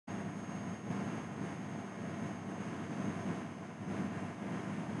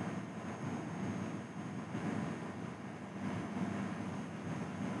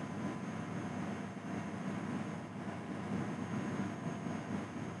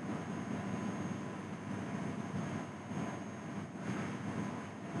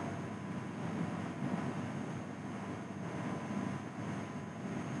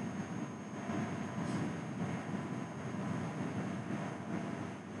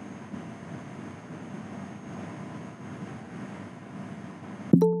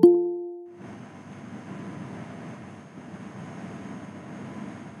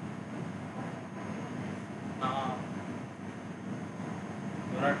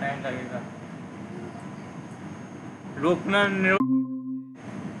Time लगेगा रोकना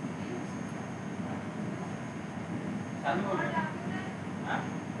चालू हो गया हाँ?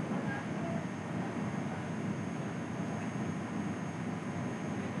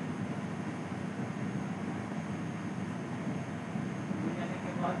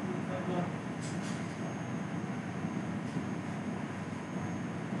 के बाद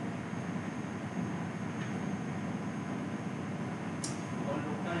और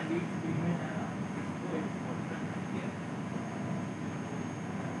लोकल लीड में जाना तो इम्पोर्टेंट है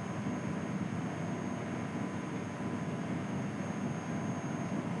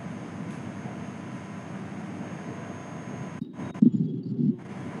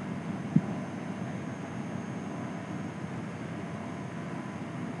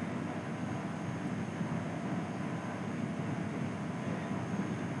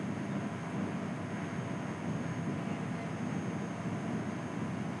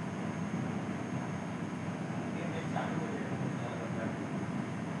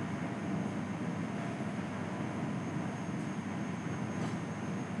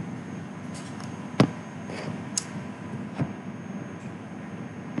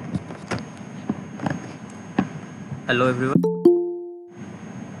Hello everyone.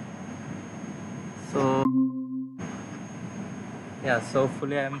 So yeah, so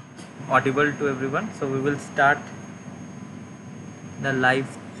hopefully I am audible to everyone. So we will start the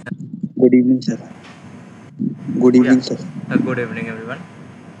live. Good evening, sir. Good evening, sir. Good evening everyone.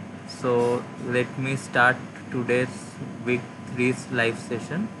 So let me start today's week 3's live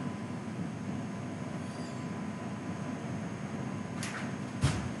session.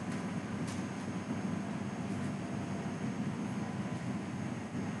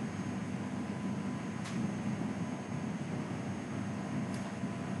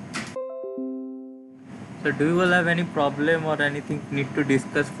 So do you all have any problem or anything need to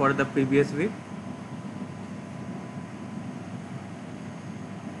discuss for the previous week?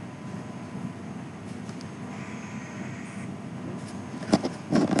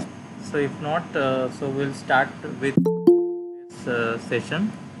 So if not, so we'll start with this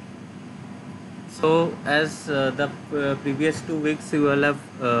session. So as the previous 2 weeks you will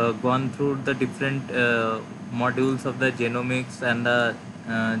have gone through the different modules of the genomics uh,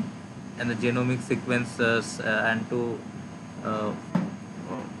 and the genomic sequences uh,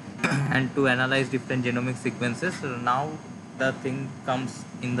 and to analyze different genomic sequences. So now the thing comes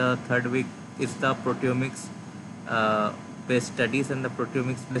in the third week is the proteomics based studies and the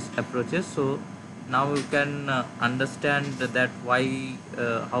proteomics based approaches. So now you can understand that why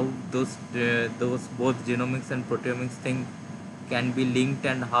how those both genomics and proteomics thing can be linked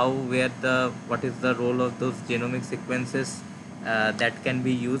and how where the what is the role of those genomic sequences that can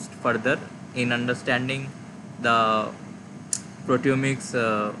be used further in understanding the proteomics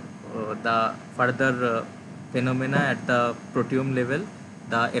the further phenomena at the proteome level,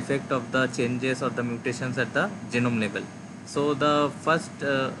 the effect of the changes or the mutations at the genome level. So the first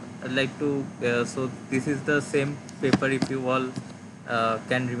I'd like to so this is the same paper if you all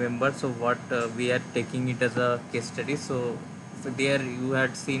can remember. So what we are taking it as a case study. So there you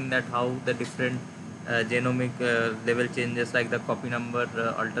had seen that how the different genomic level changes like the copy number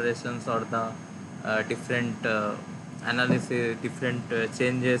alterations or the different analysis, different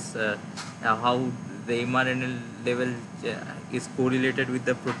changes, how the mRNA level is correlated with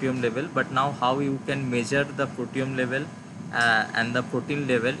the proteome level. But now how you can measure the proteome level and the protein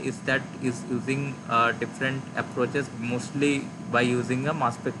level is using different approaches, mostly by using a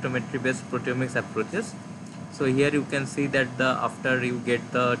mass spectrometry based proteomics approaches. So here you can see that the after you get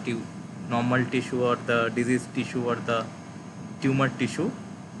the normal tissue or the disease tissue or the tumor tissue.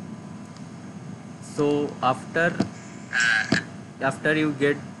 So after you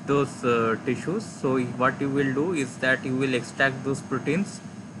get those tissues, so what you will do is that you will extract those proteins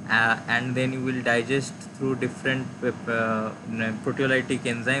and then you will digest through different proteolytic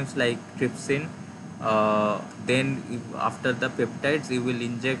enzymes like trypsin. Then after the peptides you will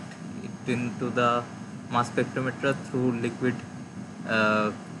inject it into the mass spectrometer through liquid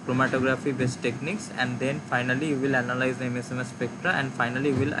uh, chromatography based techniques, and then finally you will analyze the MSMS spectra and finally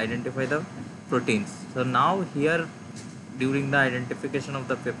you will identify the proteins. So now here during the identification of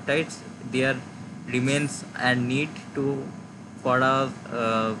the peptides there remains a need to for a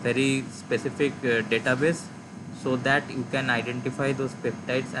very specific database so that you can identify those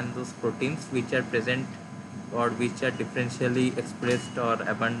peptides and those proteins which are present or which are differentially expressed or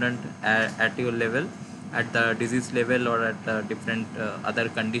abundant at your level, at the disease level or at the different other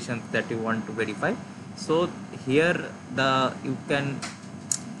conditions that you want to verify. So here the you can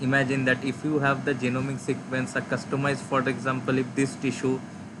imagine that if you have the genomic sequence customized, for example if this tissue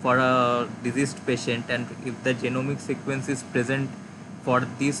for a diseased patient, and if the genomic sequence is present for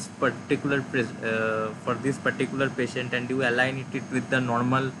this particular patient, and you align it with the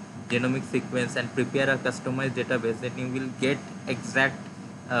normal genomic sequence and prepare a customized database, then you will get exact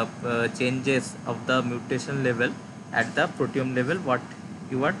changes of the mutation level at the proteome level what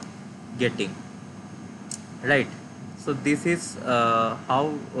you are getting, right? So this is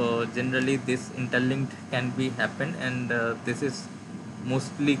how generally this interlinked can be happen, and this is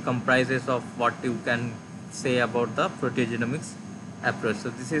mostly comprises of what you can say about the proteogenomics approach. So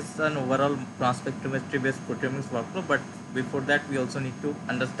this is an overall mass spectrometry based proteomics workflow, but before that we also need to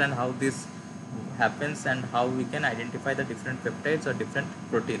understand how this happens and how we can identify the different peptides or different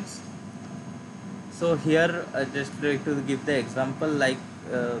proteins. So here just like to give the example, like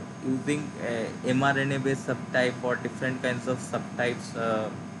using mRNA based subtype or different kinds of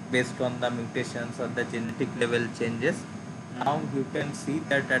subtypes based on the mutations or the genetic level changes. Now you can see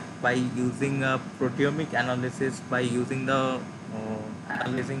that by using a proteomic analysis, by using the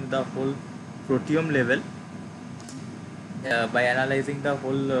analyzing the whole proteome level, by analyzing the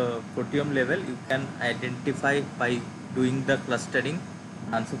whole proteome level, you can identify by doing the clustering,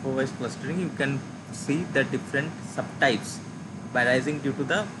 unsupervised clustering, you can see the different subtypes by rising due to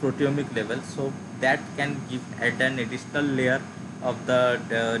the proteomic level. So that can give add an additional layer of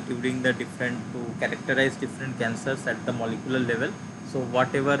the during the different to characterize different cancers at the molecular level. So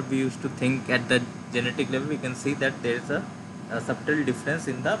whatever we used to think at the genetic level, we can see that there is a subtle difference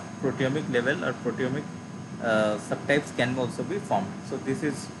in the proteomic level, or proteomic subtypes can also be formed. So this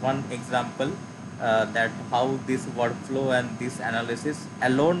is one example that how this workflow and this analysis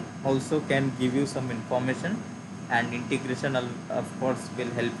alone also can give you some information, and integration of course will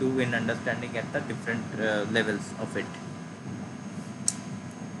help you in understanding at the different levels of it.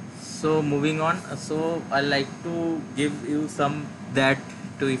 So moving on, so I like to give you some that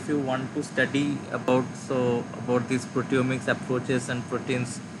to, if you want to study about, so about these proteomics approaches and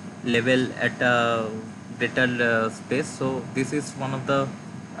proteins level at a greater space. So this is one of the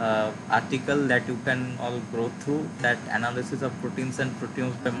article that you can all go through, that analysis of proteins and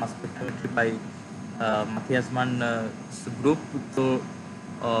proteins by mass spectrometry by Matthias group. So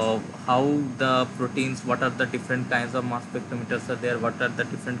how the proteins, what are the different kinds of mass spectrometers are there, what are the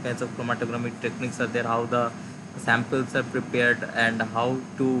different kinds of chromatographic techniques are there, how the samples are prepared, and how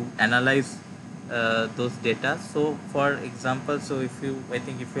to analyze those data. So for example, so if you, I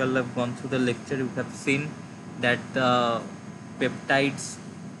think if you all have gone through the lecture, you have seen that the peptides,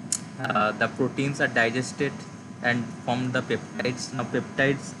 the proteins are digested and form the peptides. Now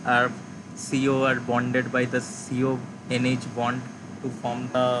peptides are CO are bonded by the CONH bond to form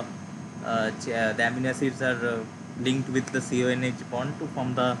the amino acids are linked with the CONH bond to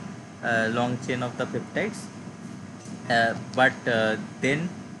form the long chain of the peptides. But then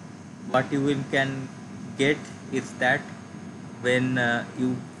what you will can get is that when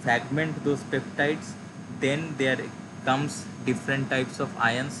you fragment those peptides, then there comes different types of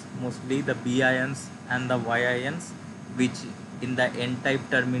ions, mostly the B ions and the Y ions, which in the N type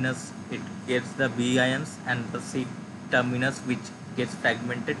terminus it gets the B ions, and the C terminus which gets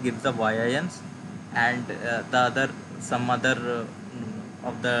fragmented gives the Y ions, and the other some other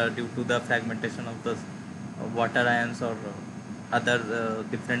of the due to the fragmentation of the water ions or other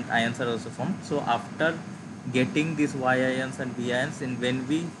different ions are also formed. So after getting these Y ions and B ions, and when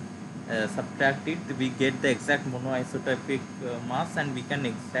we subtract it, we get the exact monoisotopic mass, and we can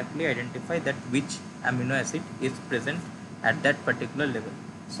exactly identify that which amino acid is present at that particular level.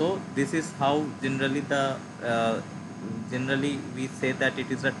 So this is how generally we say that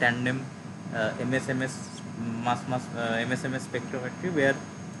it is a tandem MSMS MSMS spectrometry, where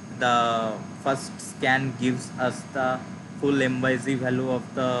the first scan gives us the full M by Z value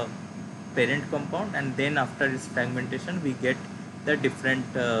of the parent compound, and then after its fragmentation we get the different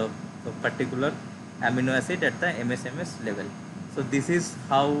particular amino acid at the MSMS level. So this is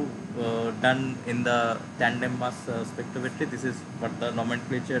how done in the tandem mass spectrometry. This is what the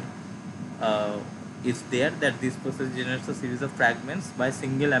nomenclature is there, that this process generates a series of fragments by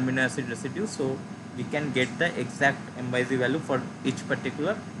single amino acid residue. So we can get the exact M by Z value for each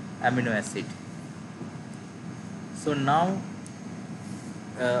particular amino acid. So now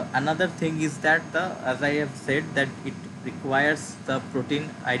another thing is that as I have said, that it requires the protein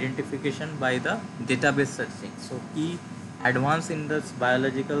identification by the database searching. So key advance in this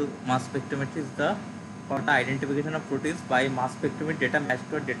biological mass spectrometry is the for the identification of proteins by mass spectrometry data matched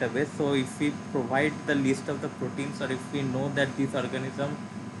to a database. So if we provide the list of the proteins, or if we know that this organism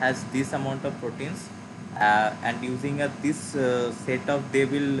has this amount of proteins, and using this set of, they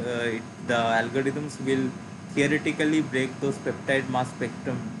will the algorithms will theoretically break those peptide mass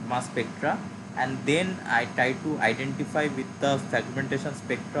spectra, and then I try to identify with the fragmentation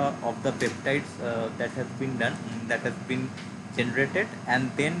spectra of the peptides that has been done, that has been generated,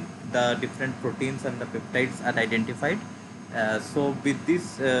 and then the different proteins and the peptides are identified. So with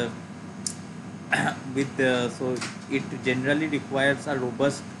this so it generally requires a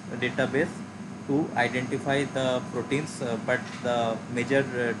robust database to identify the proteins, but the major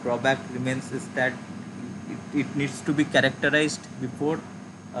drawback remains is that it needs to be characterized before,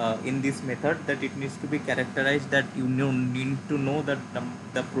 in this method, that it needs to be characterized, that you need to know that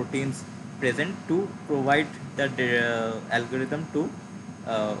the proteins present to provide the algorithm to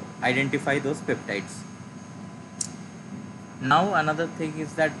identify those peptides. Now another thing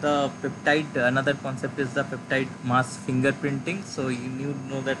is that the peptide, another concept is the peptide mass fingerprinting. So you need to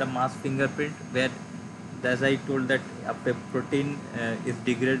know that a mass fingerprint, where, as I told, that a protein is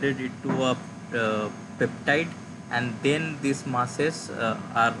degraded into a peptide, and then these masses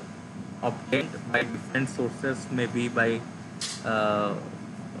are obtained by different sources, maybe by uh,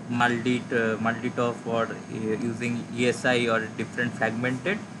 multitof, or using ESI, or different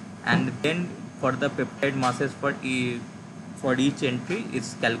fragmented, and then for the peptide masses for each entry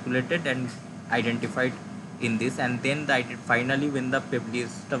is calculated and identified in this, and then finally when the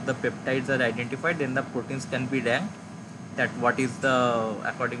list of the peptides are identified, then the proteins can be ranked, that what is the,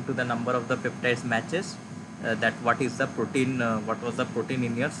 according to the number of the peptides matches, that what is the protein, what was the protein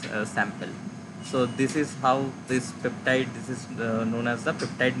in your sample. So this is how this is known as the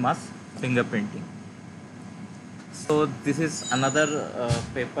peptide mass fingerprinting. So this is another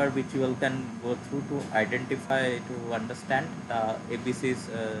paper which you all can go through to identify, to understand the ABCs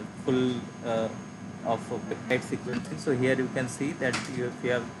full of peptide sequencing. So here you can see that if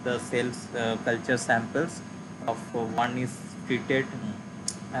you have the cells culture samples of one is treated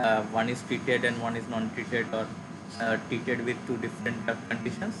and one is non-treated, or treated with two different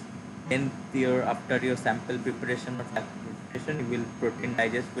conditions. Then after your sample preparation or sample preparation, you will protein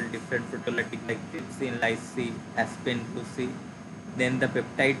digest with different proteolytic like trypsin, lysine, aspin to see. Then the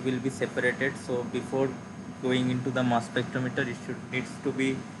peptide will be separated. So before going into the mass spectrometer, it needs to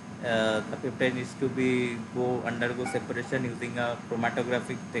be the peptide needs to be undergo separation using a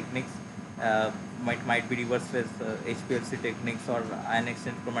chromatographic techniques. Might be reverse phase HPLC techniques or ion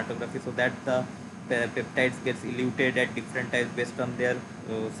exchange chromatography, so that the peptides gets eluted at different times based on their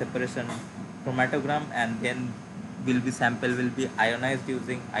separation chromatogram, and then sample will be ionized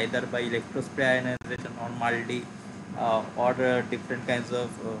using either by electrospray ionization or MALDI, or different kinds of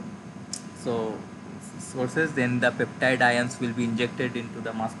so sources. Then the peptide ions will be injected into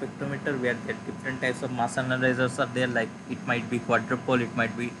the mass spectrometer, where there different types of mass analyzers are there, like it might be quadrupole, it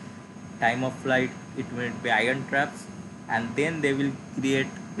might be time of flight, it might be ion traps, and then they will create,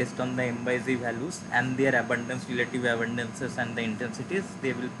 based on the m by z values and their abundance, relative abundances, and the intensities,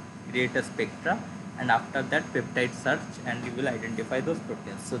 they will create a spectra, and after that peptide search, and you will identify those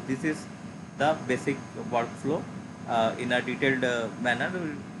proteins. So this is the basic workflow in a detailed manner,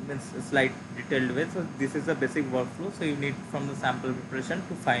 means slight detailed way. So this is the basic workflow. So you need from the sample preparation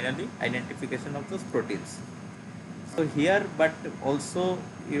to finally identification of those proteins. So here, but also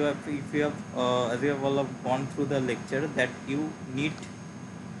you have, if you have as you have all have gone through the lecture, that you need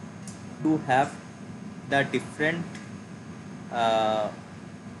to have the different uh,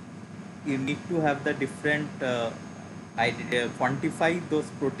 you need to have the different quantify those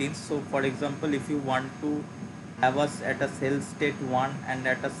proteins. So for example, if you want to have us at a cell state 1 and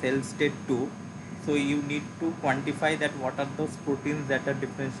at a cell state 2, so you need to quantify that what are those proteins that are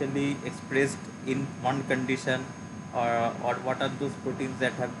differentially expressed in one condition, or what are those proteins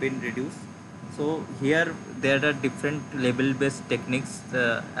that have been reduced. So here there are different label based techniques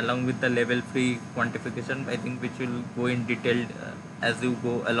along with the label free quantification, I think, which will go in detail as you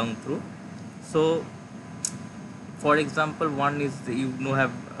go along through. So for example, one is you know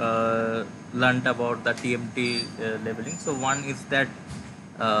have learnt about the TMT labeling. So one is that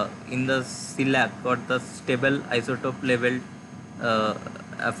in the SILAC, or the stable isotope level, uh,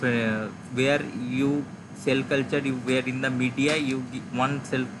 where you cell culture, where in the media one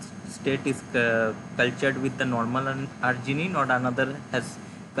cell state is cultured with the normal arginine, or another has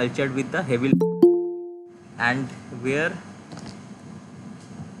cultured with the heavy, and where,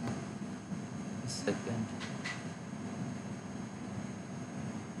 second,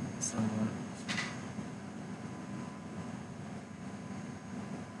 someone,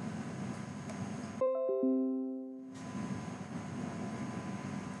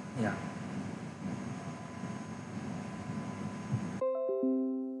 yeah.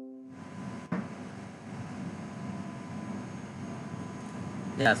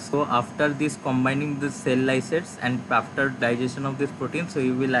 Yeah, so after this combining the cell lysates and after digestion of this protein, so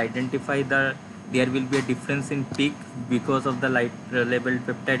you will identify there will be a difference in peak because of the light level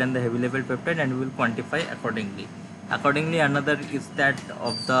peptide and the heavy level peptide, and we will quantify accordingly. Accordingly, another is that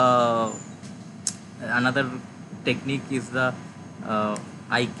of the another technique is the uh,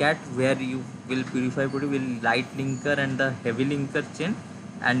 ICAT, where you will purify protein with light linker and the heavy linker chain,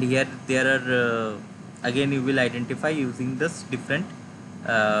 and here there are again you will identify using this different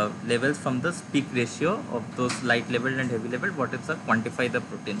levels from the peak ratio of those light level and heavy level what is the quantify the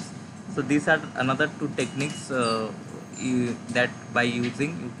proteins. So these are another two techniques that by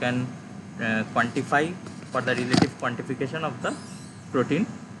using you can quantify for the relative quantification of the protein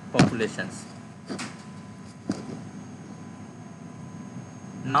populations.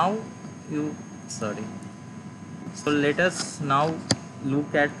 Now you sorry so let us now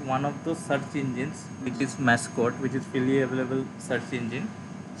look at one of those search engines, which is Mascot, which is freely available search engine.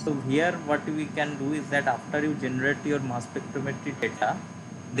 So here what we can do is that after you generate your mass spectrometry data,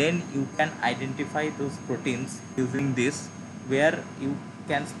 then you can identify those proteins using this, where you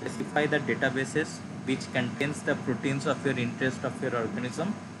can specify the databases which contains the proteins of your interest of your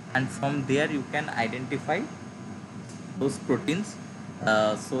organism, and from there you can identify those proteins.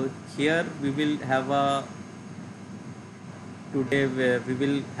 So here we will have a today we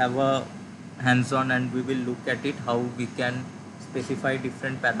will have a hands-on, and we will look at it how we can specify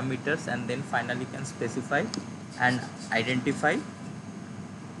different parameters and then finally can specify and identify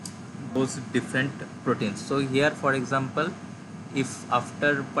those different proteins. So here for example, if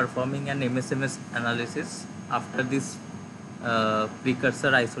after performing an MSMS analysis, after this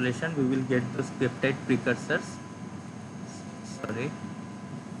precursor isolation, we will get those peptide precursors, sorry,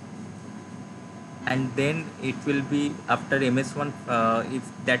 and then it will be after ms1, if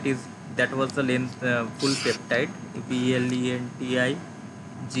that was the length full peptide PLENTI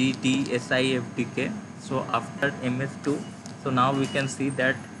GDSIFDK. So after ms2, so now we can see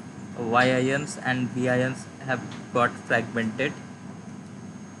that y ions and v ions have got fragmented,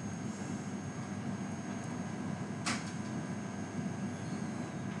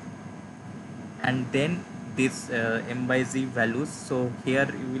 and then this m by z values. So here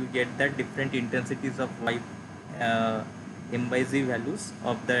you will get the different intensities of y m by z values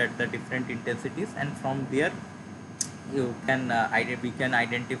of the different intensities, and from there you can we can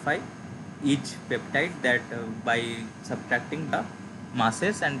identify each peptide that by subtracting the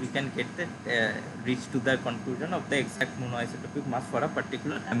masses, and we can get the reach to the conclusion of the exact monoisotopic mass for a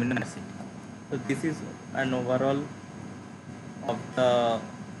particular amino acid. So this is an overall of the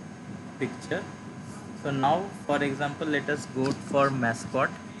picture. So now for example, let us go for Mascot.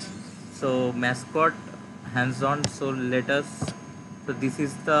 So Mascot hands-on, so let us, so this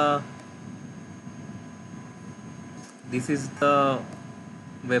is the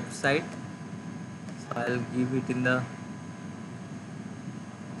website. So I'll give it in the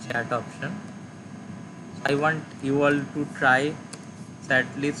chat option. I want you all to try, so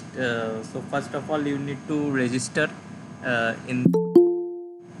at least so first of all you need to register in.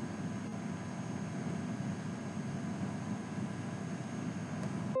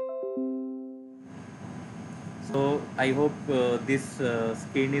 So I hope this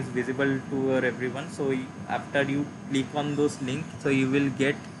screen is visible to everyone. So after you click on those links, so you will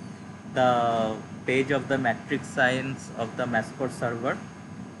get the page of the matrix science of the Mascot server.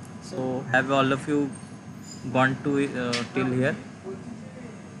 So have all of you gone to till here?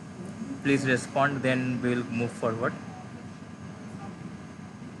 Please respond, then we will move forward.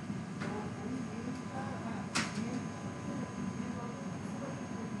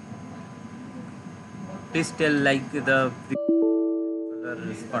 Please tell like the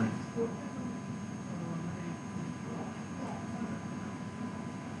respond.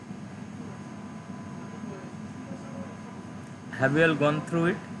 Have you all gone through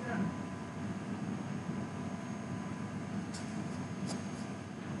it?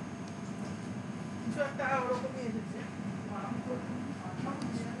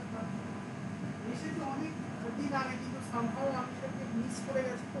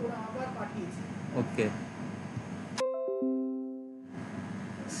 Okay.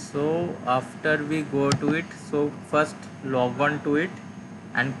 So after we go to it, so first log on to it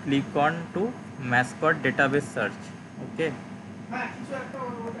and click on to Mascot database search. Okay.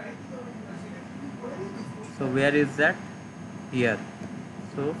 So where is that? Here.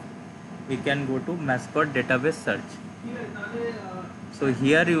 So we can go to Mascot database search. So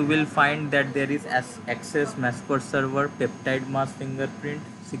here you will find that there is access Mascot server, peptide mass fingerprint,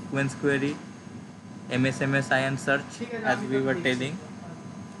 sequence query, MSMS ion search, as we were telling.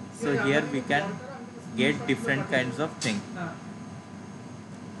 So here we can get different kinds of things.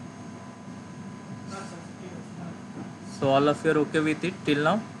 So all of you are okay with it till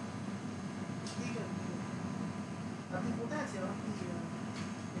now?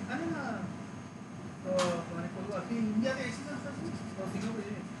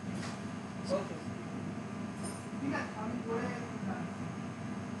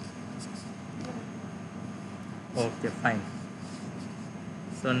 Okay, fine.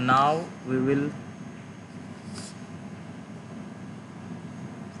 So now we will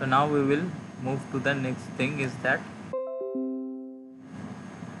move to the next thing, is that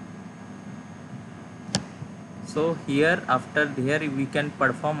so here, after here, we can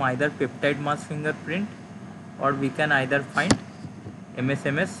perform either peptide mass fingerprint, or we can either find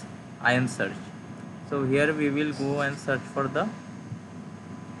MSMS ion search. So here we will go and search for the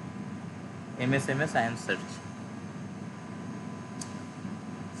MSMS ion search.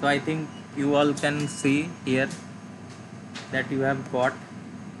 So I think you all can see here that you have got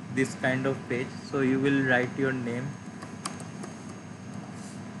this kind of page. So you will write your name,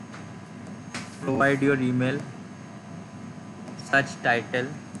 provide your email, search title,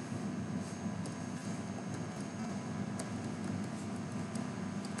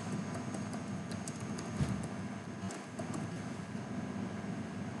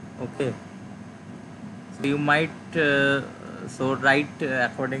 okay. So you might so write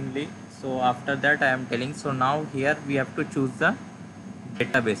accordingly. So after that I am telling. So now here we have to choose the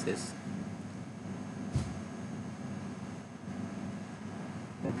databases.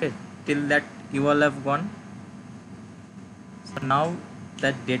 Okay, till that you all have gone. So now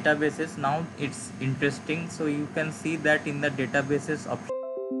that databases, now it's interesting. So you can see that in the databases option,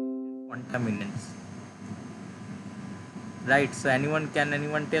 contaminants, right? So can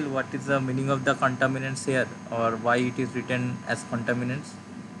anyone tell what is the meaning of the contaminants here, or why it is written as contaminants?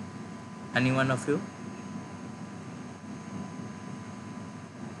 Anyone of you?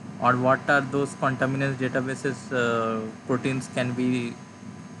 Or what are those contaminants databases proteins can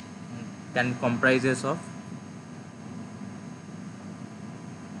comprises of?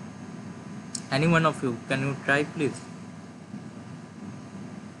 Any one of you, can you try please?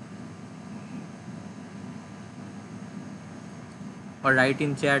 Or write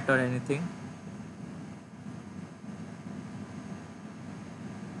in chat or anything.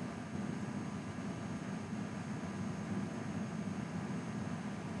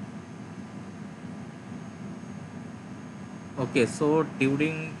 Okay, so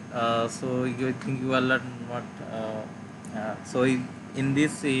during so you think you all are not so in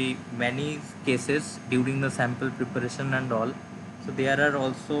this many cases during the sample preparation and all, so there are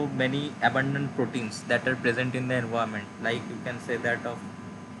also many abundant proteins that are present in the environment, like you can say that of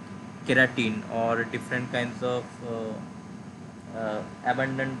keratin or different kinds of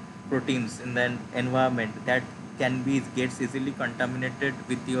abundant proteins in the environment that can be gets easily contaminated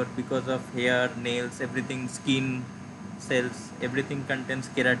with your, because of hair, nails, everything, skin cells, everything contains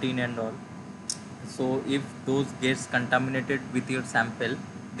keratin and all. So if those gets contaminated with your sample,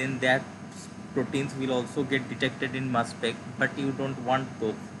 then that proteins will also get detected in mass spec, but you don't want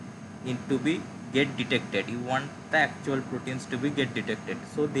those to be get detected. You want the actual proteins to be get detected.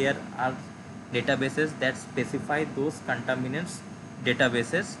 So there are databases that specify those contaminants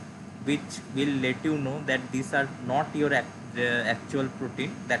databases, which will let you know that these are not your actual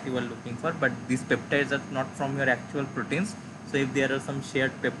protein that you are looking for, but these peptides are not from your actual proteins. So if there are some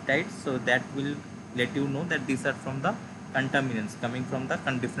shared peptides, so that will let you know that these are from the contaminants coming from the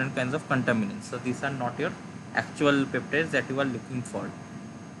different kinds of contaminants. So these are not your actual peptides that you are looking for.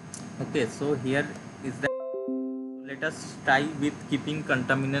 Okay, so here is that. Let us try with keeping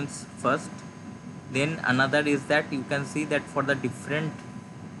contaminants first. Then another is that you can see that for the different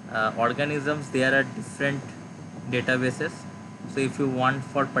organisms there are different databases. So if you want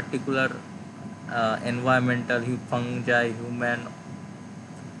for particular environmental, fungi, human,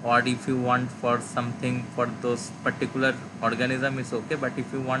 or if you want for something for those particular organism, is okay. But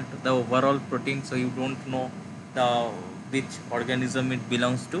if you want the overall protein, so you don't know the which organism it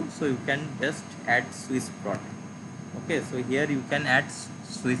belongs to, so you can just add Swiss prot. Okay, so here you can add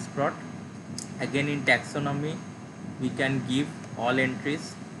Swiss prot. Again, in taxonomy we can give all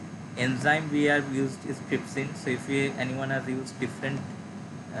entries. Enzyme we have used is trypsin. So if anyone has used different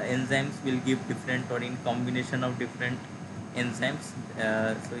enzymes, will give different, or in combination of different enzymes.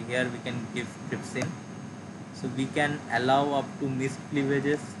 So here we can give trypsin. So we can allow up to missed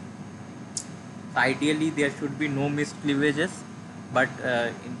cleavages. So ideally there should be no missed cleavages, but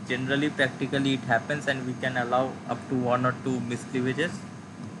generally practically it happens, and we can allow up to one or two missed cleavages.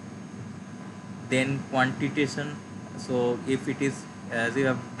 Then quantitation. So if it is, as you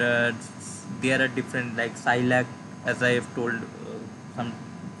have there are different, like silac, as I have told some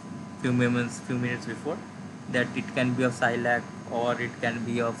few minutes before. that it can be of Silac or it can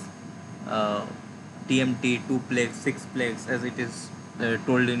be of uh, TMT, 2-plex, 6-plex, as it is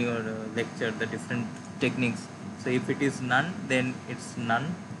told in your lecture, the different techniques. So if it is none, then it's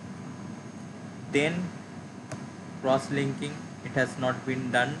none. Then cross linking, it has not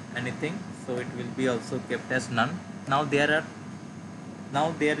been done anything, so it will be also kept as none. Now there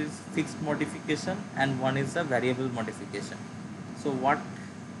is fixed modification and one is a variable modification. So what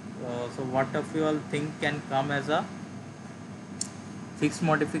of you all think can come as a fixed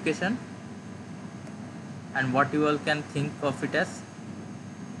modification, and what you all can think of it as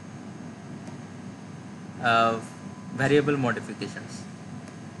uh, variable modifications?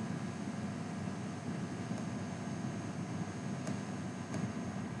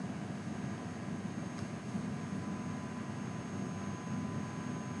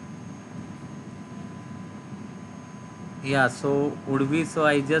 Yeah, so would we? So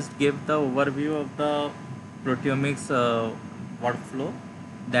I just gave the overview of the proteomics workflow,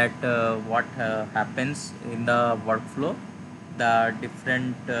 that what happens in the workflow, the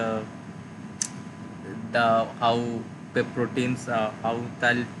different the how proteins, how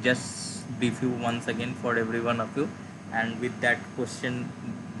I'll just brief you once again for every one of you, and with that question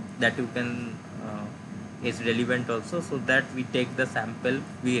that you can is relevant also, so that we take the sample,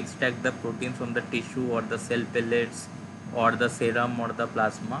 we extract the protein from the tissue or the cell pellets or the serum or the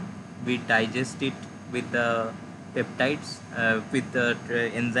plasma, we digest it with the peptides, with the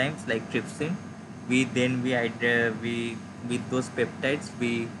enzymes like trypsin. We with those peptides,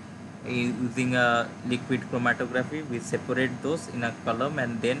 we using a liquid chromatography, we separate those in a column,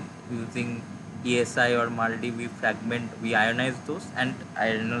 and then using ESI or MALDI, we ionize those and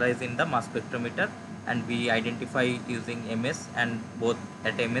analyze in the mass spectrometer, and we identify using MS, and both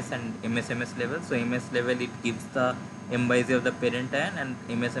at MS and MSMS level. So MS level, it gives the M by Z of the parent ion, and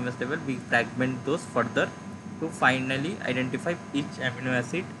MSMS level we fragment those further to finally identify each amino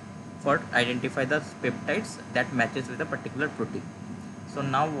acid, for identify the peptides that matches with a particular protein. So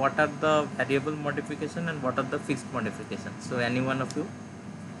now what are the variable modification and what are the fixed modification? So any one of you?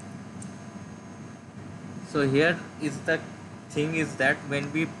 So here is the thing is that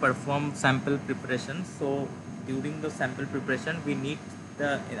when we perform sample preparation, so during the sample preparation we need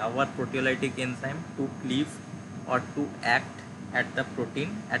our proteolytic enzyme to cleave or to act at the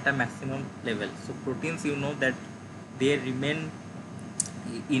protein at a maximum level. So proteins, you know that they remain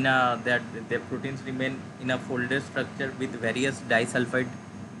in a that the proteins remain in a folded structure with various disulfide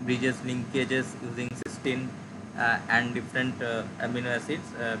bridges, linkages using cysteine and different amino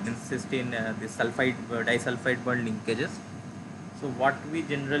acids, means cysteine, the sulfide disulfide bond linkages. So what we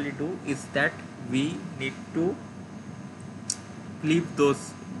generally do is that we need to cleave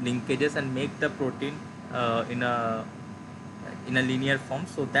those linkages and make the protein in a linear form,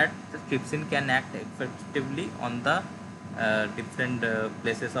 so that the trypsin can act effectively on the different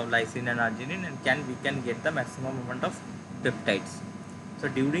places of lysine and arginine, and we can get the maximum amount of peptides. So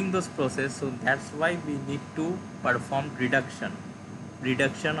during this process, so that's why we need to perform reduction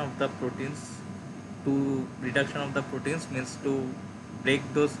of the proteins. To reduction of the proteins means to break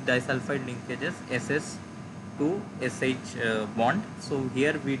those disulfide linkages SS to SH bond. So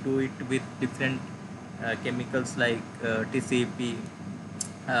here we do it with different chemicals like TCP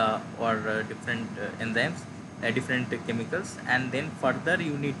or different enzymes, different chemicals, and then further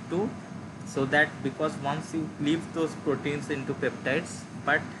you need to, so that because once you cleave those proteins into peptides,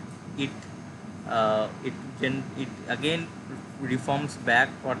 but it it again reforms back,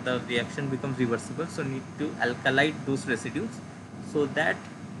 or the reaction becomes reversible, so need to alkalite those residues so that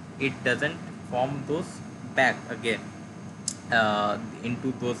it doesn't form those back again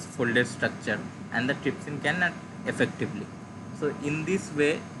into those folded structure, and the trypsin can act effectively. So in this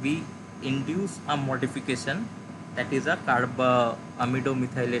way we induce a modification, that is a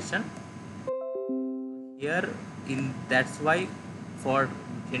carbamidomethylation. Here in that's why for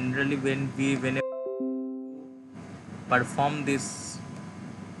generally when perform this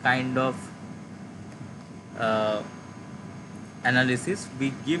kind of uh, analysis,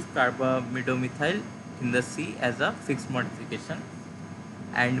 we give carbamidomethyl in the C as a fixed modification.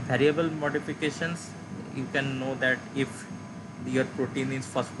 And variable modifications, you can know that if your protein is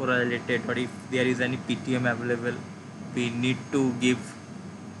phosphorylated or if there is any PTM available, we need to give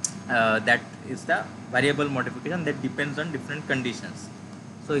that is the variable modification that depends on different conditions.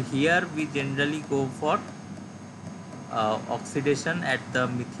 So here we generally go for oxidation at the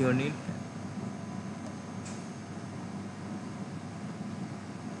methionine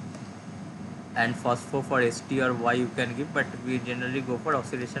and phospho for ST or Y you can give, but we generally go for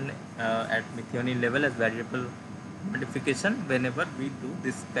oxidation at methionine level as variable modification whenever we do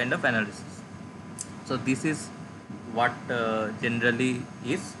this kind of analysis. So this is what generally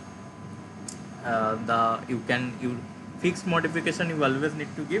is the you fixed modification you always need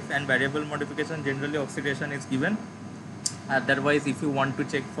to give, and variable modification generally oxidation is given. Otherwise, if you want to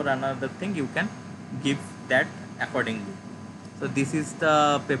check for another thing, you can give that accordingly. So this is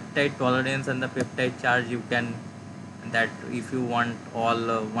the peptide tolerance and the peptide charge. You can that if you want all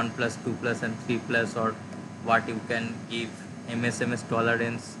 1 plus 2 plus and 3 plus, or what you can give MSMS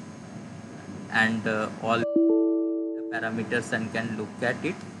tolerance and all the parameters, and can look at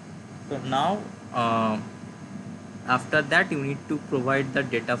it. So now after that you need to provide the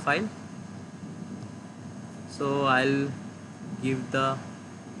data file. So I'll give the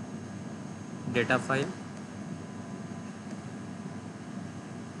data file.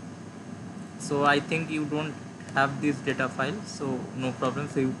 So I think you don't have this data file, so no problem.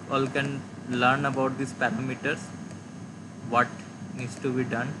 So you all can learn about these parameters, what needs to be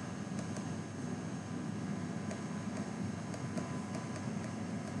done.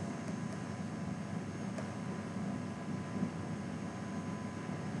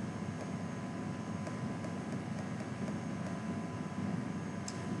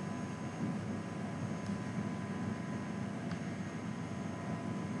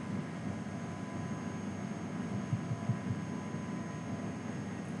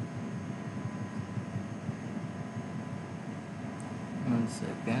 One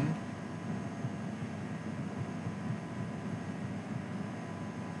second.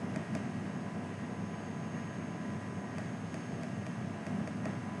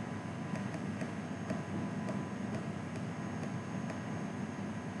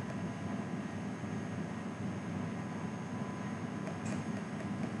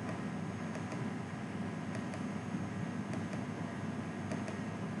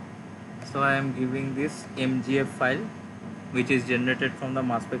 So I am giving this MGF file, which is generated from the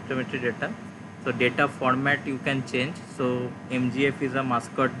mass spectrometry data. So data format you can change. So MGF is a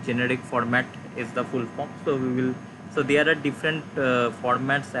mascot generic format is the full form. So we will. So there are different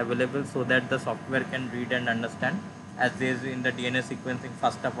formats available so that the software can read and understand. As there is in the DNA sequencing,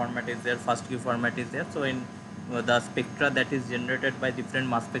 FASTA format is there, FASTQ format is there. So in the spectra that is generated by different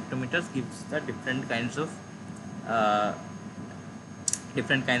mass spectrometers gives the uh,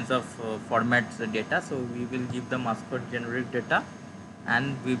 different kinds of formats data. So we will give the mascot generic data,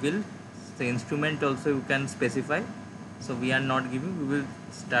 and we will the instrument also you can specify. So we are not giving, we will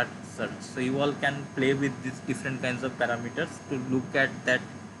start search. So you all can play with these different kinds of parameters to look at that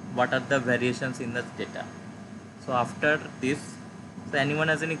what are the variations in the data. So after this, so anyone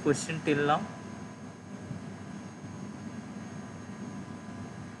has any question till now?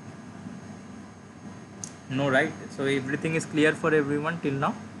 No, right? So everything is clear for everyone till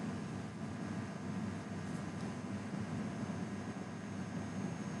now.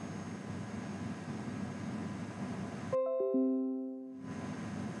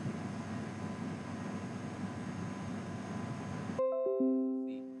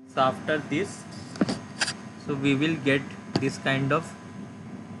 So after this, so we will get this kind of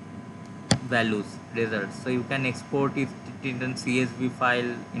values results. So you can export it in a CSV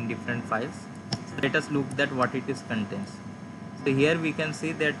file in different files. So let us look at what it is contains. So here we can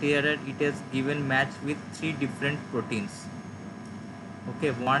see that here it has given match with 3 different proteins.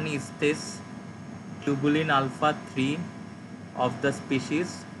 Okay, one is this tubulin alpha 3 of the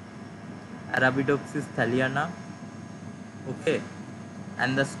species Arabidopsis thaliana. Okay,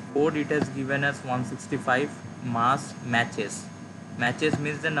 and the score it has given as 165. Mass matches. Matches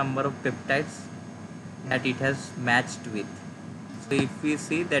means the number of peptides that it has matched with. So if we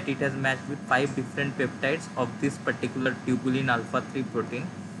see that it has matched with 5 different peptides of this particular tubulin alpha 3 protein.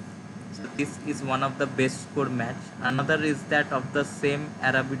 So this is one of the best score match. Another is that of the same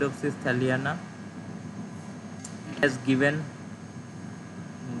Arabidopsis thaliana. It has given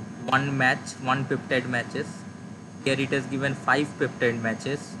one match, one peptide matches. Here it has given 5 peptide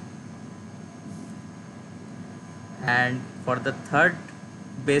matches. And for the third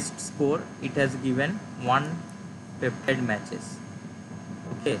best score, it has given 1 peptide matches.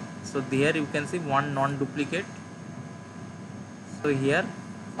 Okay, so there you can see 1 non-duplicate. So here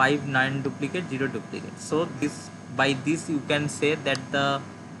 5 non-duplicate, 0 duplicate. So this, by this you can say that the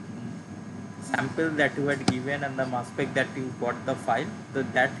sample that you had given and the mass spec that you got the file,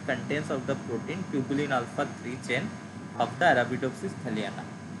 that contains of the protein tubulin alpha 3 chain of the Arabidopsis thaliana.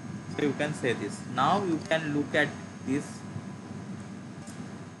 So you can say this. Now you can look at these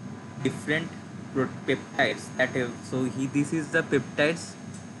different peptides that have, so this is the peptides.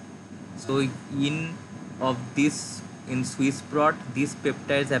 So in of this in Swiss prot, these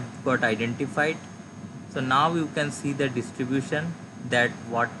peptides have got identified. So now you can see the distribution. that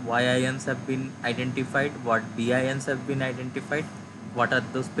what Y ions have been identified, what B ions have been identified, what are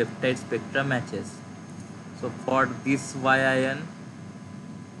those peptide spectra matches. So for this Y ion,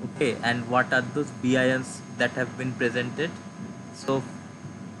 okay, and what are those B ions that have been presented. So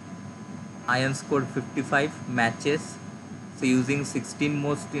ions code 55 matches, so using 16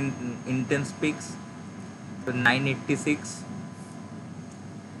 most intense peaks, so 986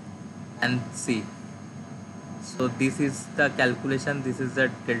 and C. So this is the calculation, this is the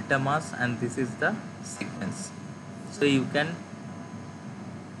delta mass, and this is the sequence. So you can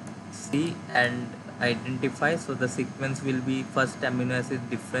see and identify. So the sequence will be first amino acid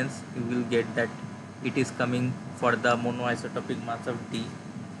difference, you will get that it is coming for the monoisotopic mass of D,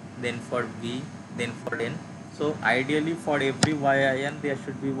 then for V, then for N. So ideally for every Y ion there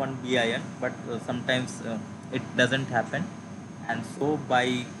should be one B ion, but sometimes it doesn't happen. And so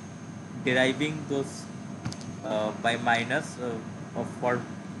by deriving those by minus of for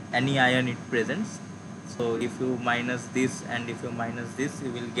any ion it presents, so if you minus this and if you minus this,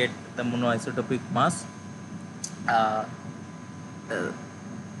 you will get the monoisotopic mass, uh, uh,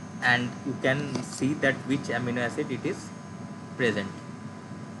 and you can see that which amino acid it is present.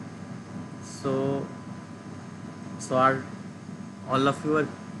 So are all of you are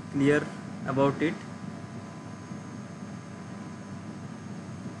clear about it?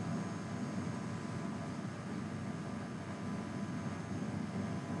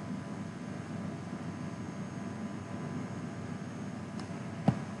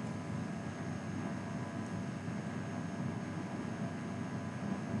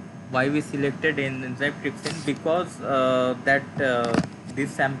 Why we selected enzyme trypsin? Because that this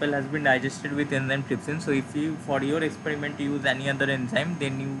sample has been digested with enzyme trypsin. So if you for your experiment use any other enzyme,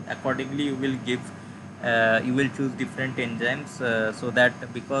 then you accordingly you will give you will choose different enzymes, so that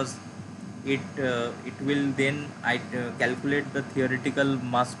because it will then calculate the theoretical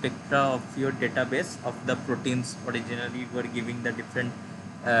mass spectra of your database of the proteins. Originally you were giving the different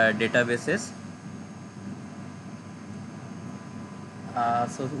databases.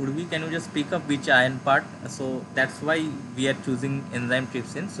 So Urvi, can you just speak up which ion part? So that's why we are choosing enzyme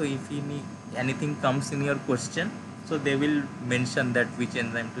trypsin. So if anything comes in your question, so they will mention that which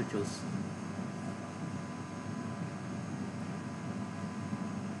enzyme to choose.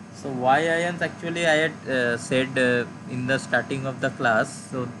 So Y ions, actually I had said in the starting of the class.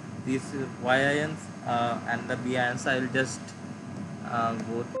 So these Y ions and the B ions, I will just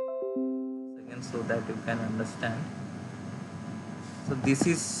go again so that you can understand. So this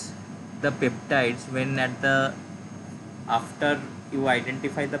is the peptides when at the after you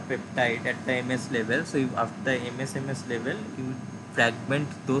identify the peptide at the MS level. So after the MS level, you fragment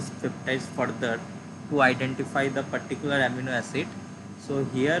those peptides further to identify the particular amino acid. So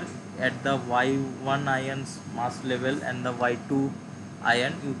here at the Y1 ions mass level and the Y2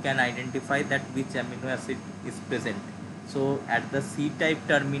 ion, you can identify that which amino acid is present. So at the C type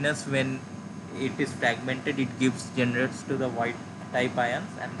terminus, when it is fragmented, it generates to the Y type ions,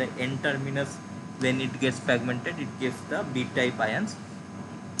 and the N terminus, when it gets fragmented, it gives the B type ions.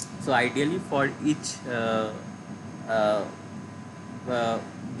 So ideally for each uh,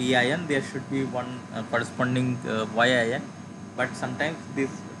 B ion there should be one corresponding Y ion, but sometimes this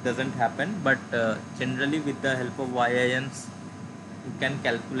doesn't happen. But generally with the help of Y ions, you can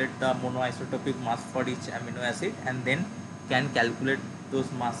calculate the monoisotopic mass for each amino acid, and then can calculate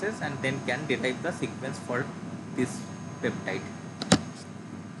those masses, and then can derive the sequence for this peptide.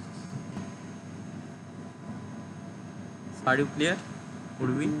 Are you clear,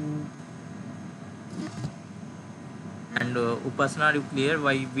 Urvi? And Upasana, are you clear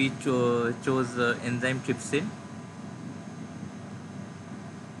why we chose enzyme trypsin?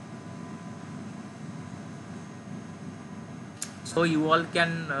 So you all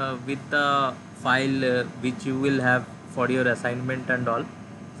can with the file which you will have for your assignment and all,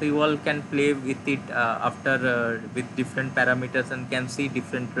 so you all can play with it after with different parameters, and can see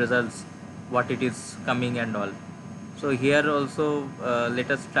different results what it is coming and all. So here also let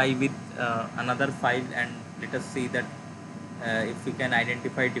us try with another file, and let us see that if we can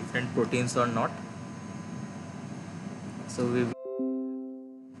identify different proteins or not. So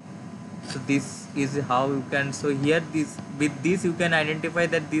this is how you can, so here this with this you can identify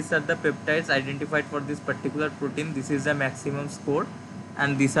that these are the peptides identified for this particular protein. This is the maximum score,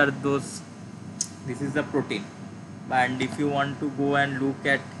 and these are those, this is the protein. And if you want to go and look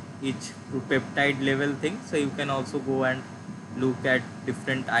at each peptide level thing, so you can also go and look at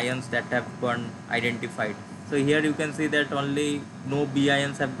different ions that have gone identified. So here you can see that only no B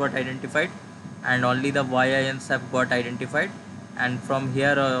ions have got identified, and only the Y ions have got identified, and from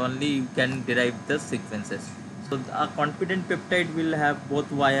here only you can derive the sequences. So a confident peptide will have both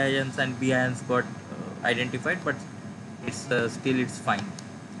Y ions and B ions got identified, but it's still it's fine.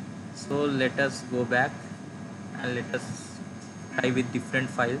 So let us go back and let us try with different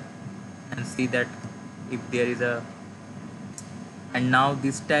file and see that if there is a, and now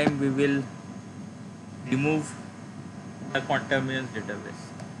this time we will remove the contaminants database.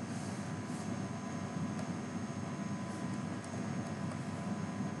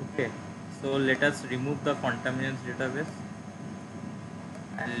 Okay, so let us remove the contaminants database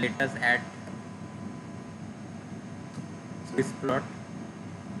and let us add this plot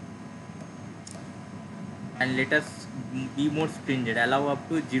and let us be more stringent, allow up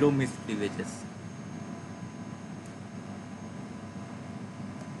to 0 missed cleavages.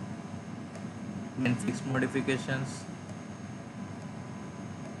 Then fix modifications.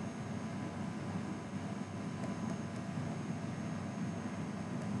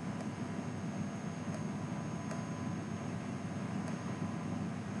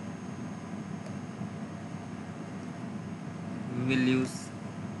 We will use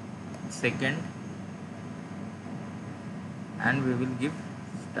second and we will give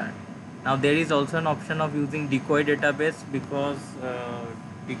start. Now there is also an option of using decoy database because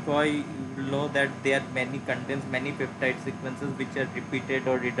decoy, you will know that there many contains many peptide sequences which are repeated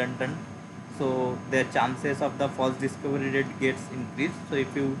or redundant, so the chances of the false discovery rate gets increased. So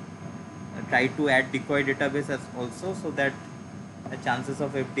if you try to add decoy database as also, so that the chances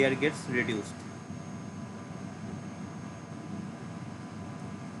of FDR gets reduced.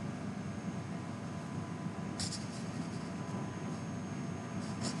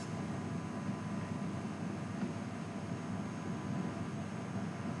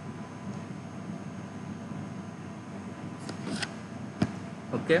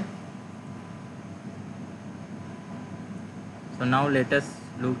 Okay, so now let us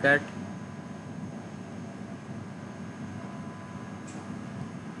look at,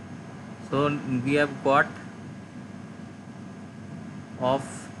 so we have got of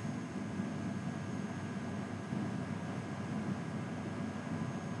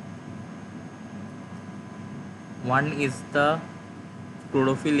one is the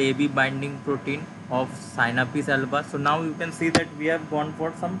chlorophyll AB binding protein of Synapse alba. So now you can see that we have gone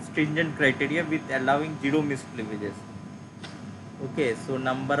for some stringent criteria with allowing 0 missed cleavages. Okay, so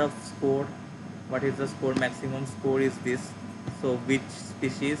number of score, what is the score, maximum score is this. So which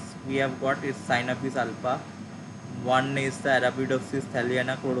species we have got is Synapse alpha. One is the Arabidopsis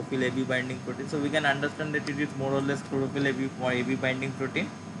thaliana chlorophyll AB binding protein. So we can understand that it is more or less chlorophyll AB or AB binding protein,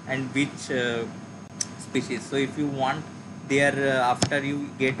 and which species. So if you want there, after you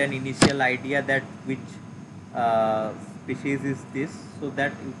get an initial idea that which uh, species is this, so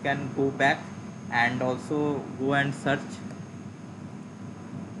that you can go back and also go and search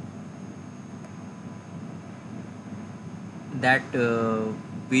that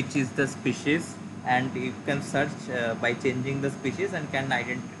which is the species, and you can search by changing the species and can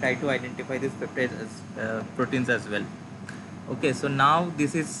try to identify these peptides as proteins as well. Okay, so now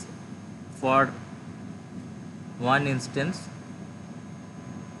this is for one instance.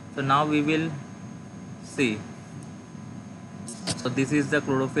 So now we will see. So this is the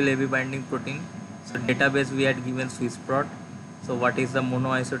chlorophyll AB binding protein. So database we had given Swissprot. So what is the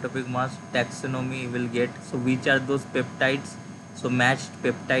monoisotopic mass, taxonomy you will get. So which are those peptides? So matched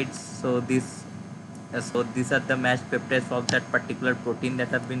peptides. So this, so these are the matched peptides of that particular protein that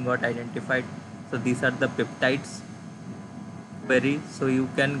have been got identified. So these are the peptides query. So you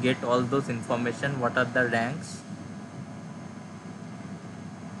can get all those information. What are the ranks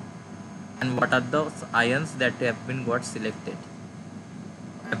and what are those ions that have been got selected,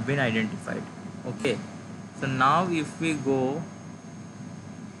 have been identified. Okay, so now if we go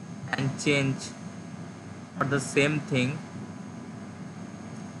and change for the same thing,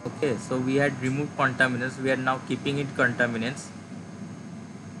 okay, so we had removed contaminants, we are now keeping it contaminants.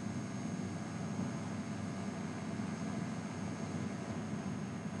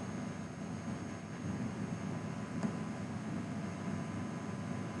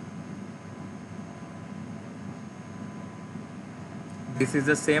 This is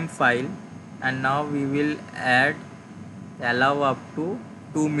the same file, and now we will add allow up to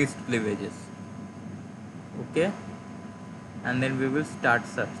 2 missed cleavages. Okay, and then we will start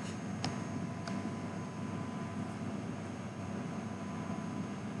search.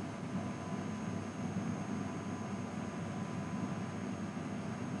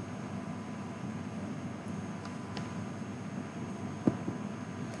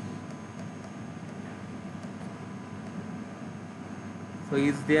 So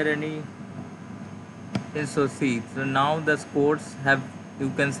is there any, so see, so now the scores have, you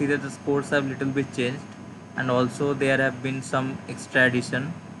can see that the scores have little bit changed. and also there have been some extra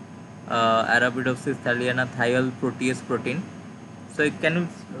addition, Arabidopsis thaliana thiol protease protein. So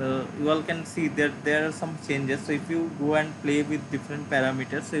you all can see that there are some changes. So if you go and play with different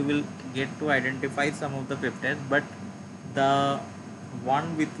parameters, so you will get to identify some of the peptides, but the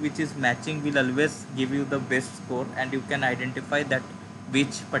one with which is matching will always give you the best score, and you can identify that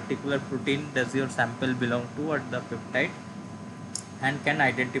which particular protein does your sample belong to or the peptide, and can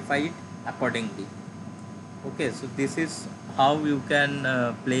identify it accordingly. Okay, so this is how you can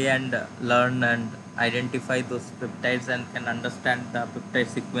play and learn and identify those peptides, and can understand the peptide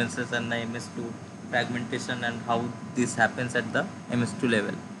sequences and the MS2 fragmentation and how this happens at the MS2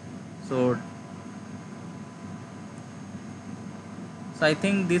 level. So, so I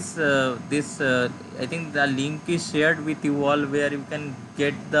think I think the link is shared with you all, where you can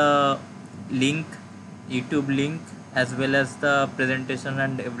get the link, YouTube link, as well as the presentation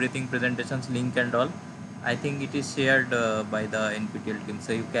and everything, presentations link and all. I think it is shared by the NPTEL team,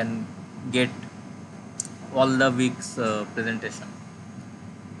 so you can get all the week's presentation.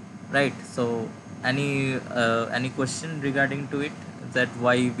 Right. So any question regarding to it, that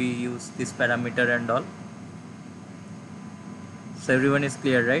why we use this parameter and all? So everyone is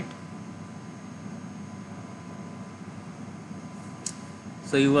clear, right?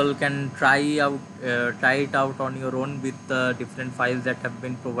 So you all can try it out on your own with the different files that have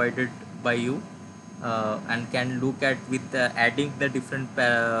been provided by you, and can look at with adding the different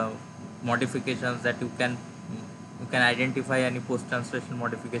modifications that you can identify any post translation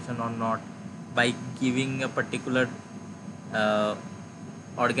modification or not, by giving a particular uh,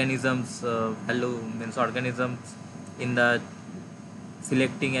 organisms value, means organisms, in the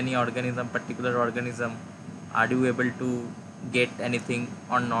selecting any organism, particular organism, are you able to get anything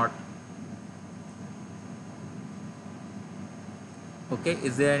or not? Okay,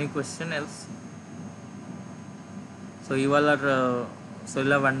 is there any question else? So you all are so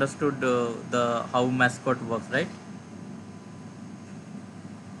you have understood the how mascot works, right?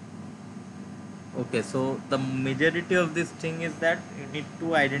 Okay, so the majority of this thing is that you need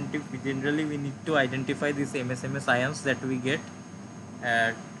to identify, generally we need to identify these MSMS ions that we get,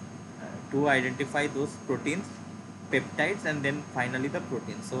 uh, to identify those proteins, peptides, and then finally the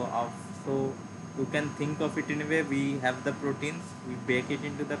protein. So you can think of it in a way: we have the proteins, we bake it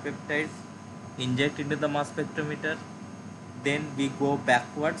into the peptides, inject into the mass spectrometer, then we go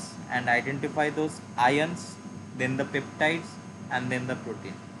backwards and identify those ions, then the peptides, and then the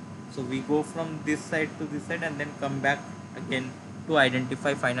protein. So we go from this side to this side and then come back again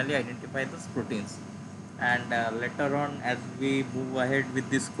to finally identify those proteins. And later on, as we move ahead with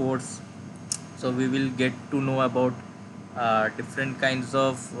this course, so we will get to know about different kinds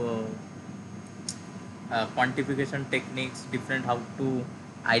of quantification techniques, different how to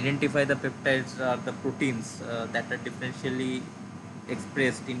identify the peptides or the proteins that are differentially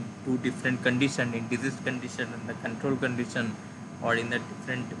expressed in two different condition, in disease condition and the control condition, or in the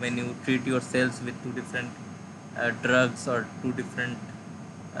different, when you treat your cells with two different drugs, or two different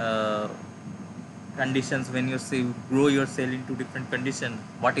uh, conditions, when you say grow your cell into different condition,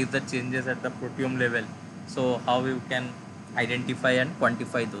 what is the changes at the proteome level. So how you can identify and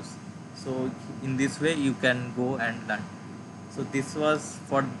quantify those. So in this way you can go and learn. So this was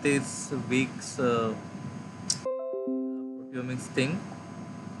for this week's proteomics thing,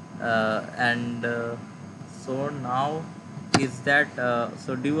 and so now is that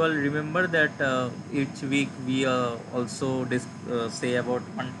so do you all remember that each week we also say about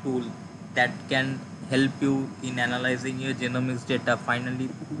one tool that can help you in analyzing your genomics data, finally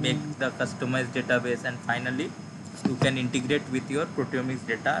make the customized database, and finally you can integrate with your proteomics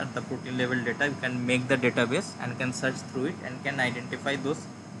data at the protein level data. You can make the database and can search through it and can identify those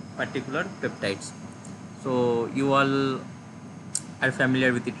particular peptides. So you all are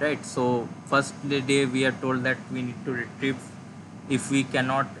familiar with it, right? So first day we are told that we need to retrieve, if we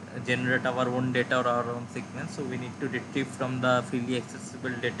cannot generate our own data or our own sequence, so we need to retrieve from the freely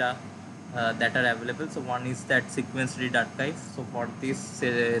accessible data that are available. So one is that sequence read archive. So for this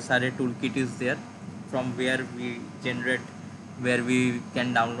SRA toolkit is there, from where we generate, where we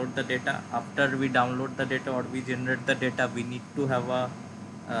can download the data. After we download the data or we generate the data, we need to have a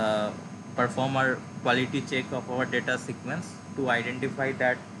uh, perform a quality check of our data sequence to identify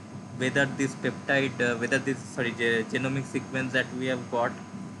that whether this peptide, whether this genomic sequence that we have got,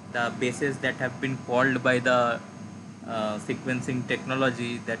 the bases that have been called by the sequencing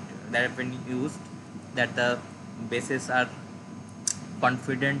technology that have been used, that the bases are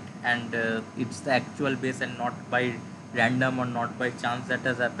confident, and it's the actual base and not by random or not by chance that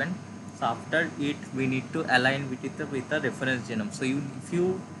has happened. So after it we need to align with it with the reference genome. So if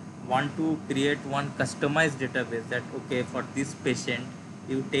you want to create one customized database, that okay, for this patient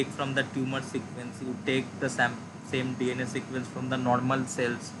you take from the tumor sequence, you take the same DNA sequence from the normal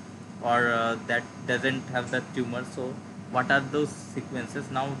cells, or that doesn't have the tumor. So what are those sequences?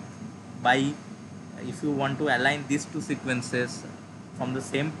 Now, by if you want to align these two sequences from the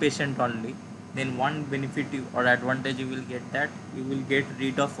same patient only, then one benefit or advantage you will get, that you will get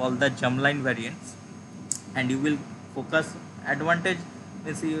rid of all the germline variants, and you will focus. Advantage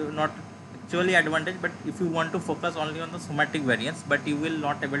means you not actually advantage, but if you want to focus only on the somatic variants, but you will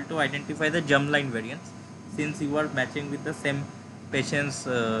not able to identify the germline variants, since you are matching with the same patient's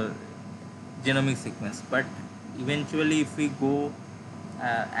genomic sequence. But eventually, if we go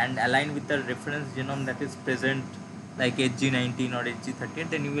and align with the reference genome that is present, like HG19 or HG13,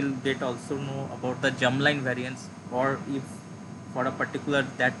 then you will get also know about the germline variants, or if for a particular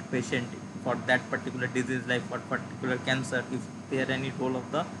that patient, for that particular disease, like for particular cancer, if there are any role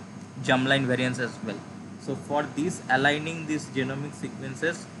of the germline variants as well. So for this aligning these genomic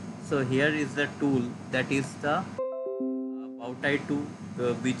sequences, so here is the tool, that is the Bowtie 2,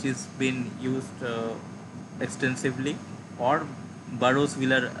 which is been used extensively, or Burroughs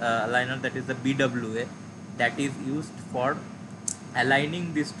Wheeler aligner, that is the BWA, that is used for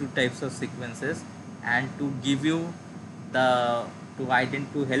aligning these two types of sequences, and to give you the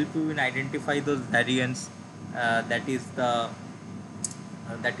to help you in identify those variants, that is the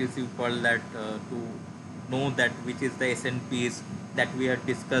that is you call that to know that which is the SNPs that we had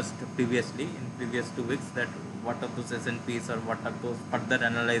discussed previously in previous 2 weeks, that what are those SNPs, or what are those, further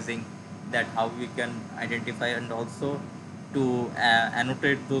analyzing that how we can identify, and also to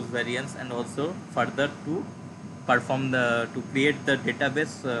annotate those variants, and also further to perform the to create the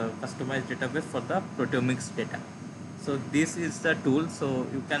database, customized database for the proteomics data. So this is the tool, so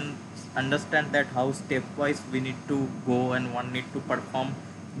you can understand that how stepwise we need to go, and one need to perform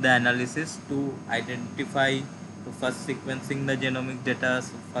the analysis to identify, to first sequencing the genomic data,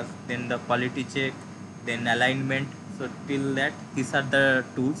 so first, then the quality check, then alignment. So till that, these are the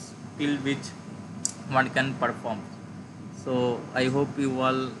tools till which one can perform. So I hope you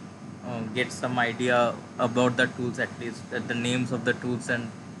all get some idea about the tools, at least the names of the tools,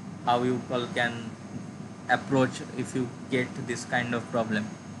 and how you all can approach if you get this kind of problem.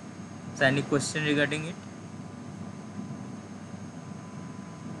 So any question regarding it,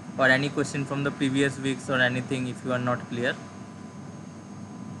 or any question from the previous weeks, or anything if you are not clear?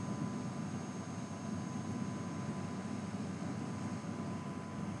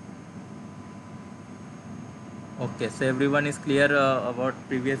 Okay, so everyone is clear about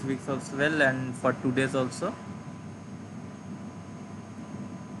previous weeks as well, and for today's also.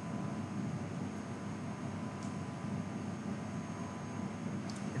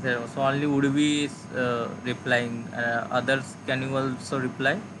 So only Udvi is replying. Others, can you also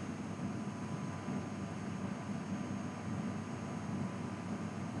reply?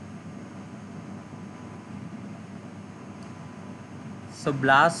 So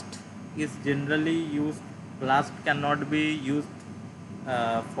blast is generally used. Blast cannot be used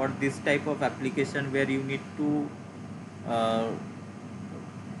for this type of application, where you need to uh,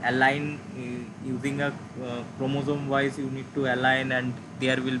 align using a chromosome wise. You need to align, and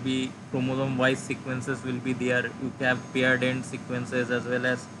there will be chromosome wise sequences will be there. You have paired end sequences, as well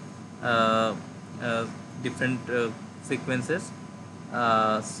as uh, uh, different sequences.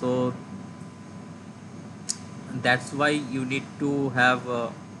 So that's why you need to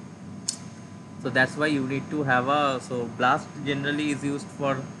have that's why you need to have a, so blast generally is used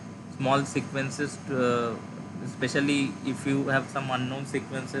for small sequences to, especially if you have some unknown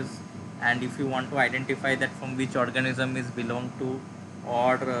sequences, and if you want to identify that from which organism is belong to,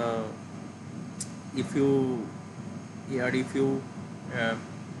 or if you or if you uh,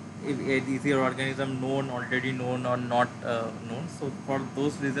 if is your organism known, already known, or not known. So for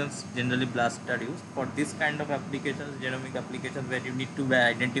those reasons, generally blasts are used for this kind of applications, genomic applications, where you need to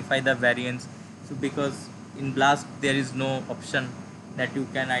identify the variants. So because in blast there is no option that you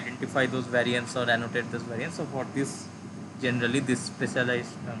can identify those variants or annotate those variants. So for this, generally this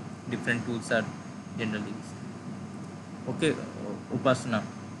specialized different tools are generally used. Okay, Upasana.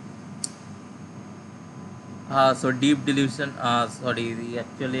 So deep deletion. Sorry,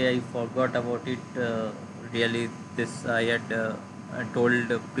 actually I forgot about it. Really, this I had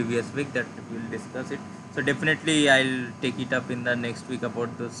told previous week that we'll discuss it. So definitely I'll take it up in the next week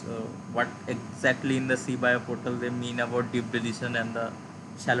about this. What exactly in the CBio portal they mean about deep deletion and the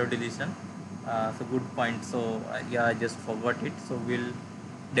shallow deletion. So good point. So yeah, I just forgot it. So we'll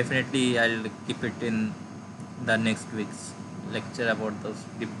definitely I'll keep it in the next week's lecture about those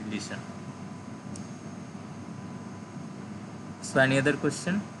deep deletion. So any other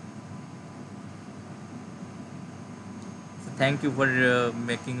question? thank you for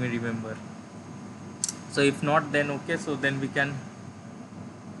making me remember. So if not, then okay, so then we can.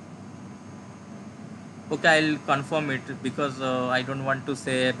 Okay, I'll confirm it because I don't want to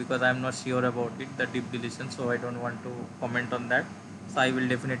say, because I'm not sure about it, the deep deletion, so I don't want to comment on that. So I will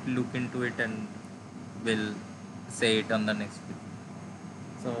definitely look into it and will say it on the next week.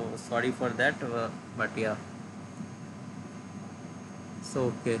 So sorry for that, but yeah.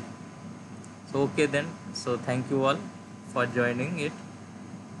 So okay, so okay then. So thank you all for joining it.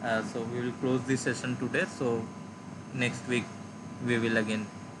 So we will close this session today. So next week we will again.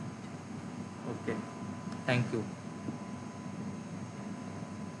 Okay, thank you.